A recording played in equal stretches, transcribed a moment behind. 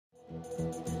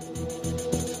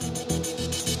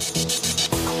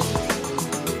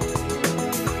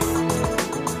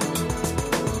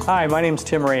Hi, my name's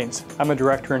Tim Raines. I'm a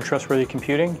director in Trustworthy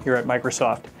Computing here at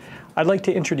Microsoft. I'd like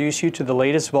to introduce you to the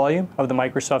latest volume of the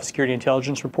Microsoft Security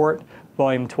Intelligence Report,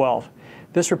 Volume 12.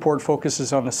 This report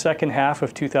focuses on the second half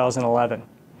of 2011.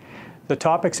 The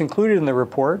topics included in the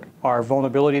report are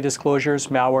vulnerability disclosures,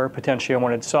 malware, potentially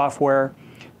unwanted software,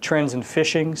 trends in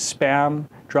phishing, spam,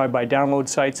 drive-by download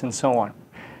sites, and so on.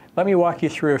 Let me walk you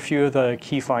through a few of the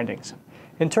key findings.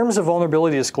 In terms of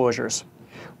vulnerability disclosures,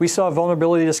 we saw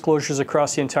vulnerability disclosures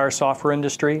across the entire software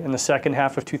industry in the second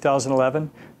half of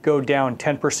 2011 go down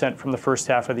 10% from the first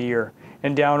half of the year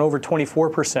and down over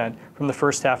 24% from the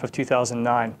first half of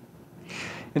 2009.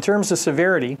 In terms of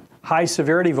severity, high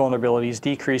severity vulnerabilities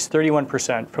decreased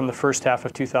 31% from the first half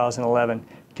of 2011,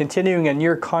 continuing a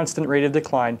near constant rate of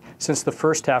decline since the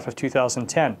first half of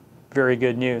 2010. Very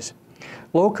good news.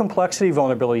 Low complexity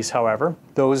vulnerabilities, however,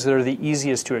 those that are the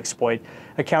easiest to exploit,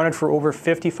 accounted for over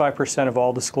 55% of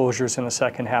all disclosures in the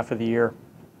second half of the year.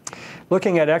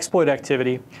 Looking at exploit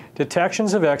activity,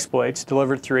 detections of exploits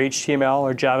delivered through HTML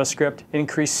or JavaScript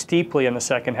increased steeply in the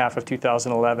second half of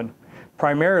 2011,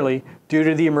 primarily due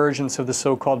to the emergence of the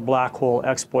so-called black hole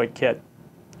exploit kit.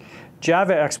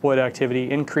 Java exploit activity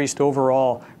increased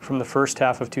overall from the first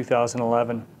half of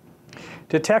 2011.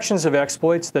 Detections of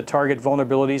exploits that target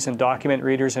vulnerabilities in document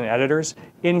readers and editors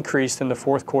increased in the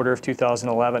fourth quarter of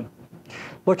 2011.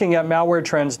 Looking at malware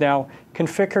trends now,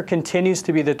 Conficker continues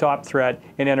to be the top threat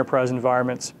in enterprise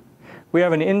environments. We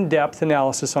have an in-depth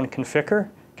analysis on Conficker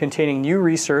containing new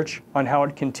research on how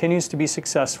it continues to be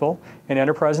successful in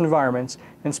enterprise environments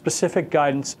and specific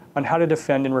guidance on how to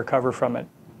defend and recover from it.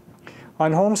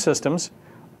 On home systems,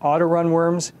 auto-run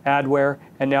worms, adware,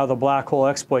 and now the black hole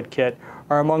exploit kit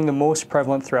are among the most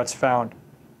prevalent threats found.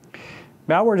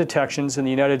 Malware detections in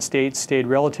the United States stayed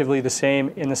relatively the same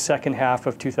in the second half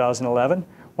of 2011,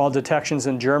 while detections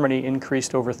in Germany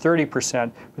increased over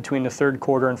 30% between the third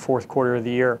quarter and fourth quarter of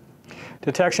the year.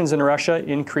 Detections in Russia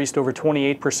increased over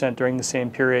 28% during the same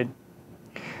period.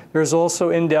 There is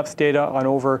also in-depth data on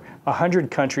over 100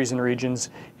 countries and regions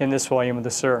in this volume of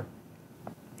the SIR.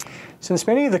 Since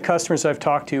many of the customers I've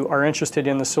talked to are interested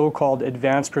in the so-called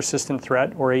Advanced Persistent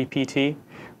Threat, or APT,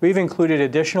 we've included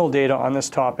additional data on this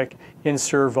topic in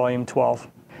SIR Volume 12.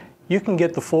 You can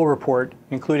get the full report,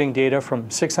 including data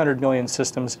from 600 million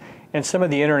systems and some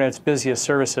of the Internet's busiest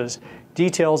services,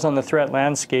 details on the threat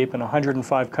landscape in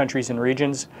 105 countries and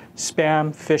regions,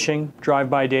 spam, phishing,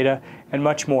 drive-by data, and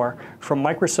much more from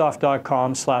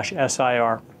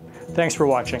Microsoft.com/SIR. Thanks for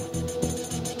watching.